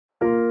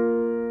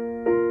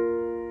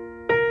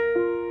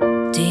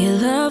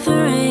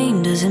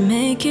Does it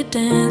make you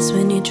dance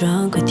when you're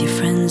drunk with your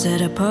friends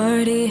at a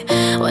party?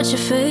 What's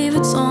your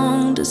favorite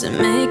song? Does it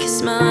make you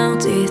smile?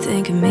 Do you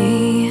think of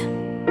me?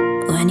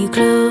 When you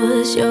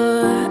close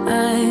your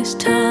eyes,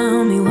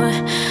 tell me, what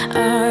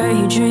are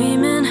you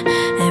dreaming?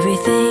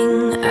 Everything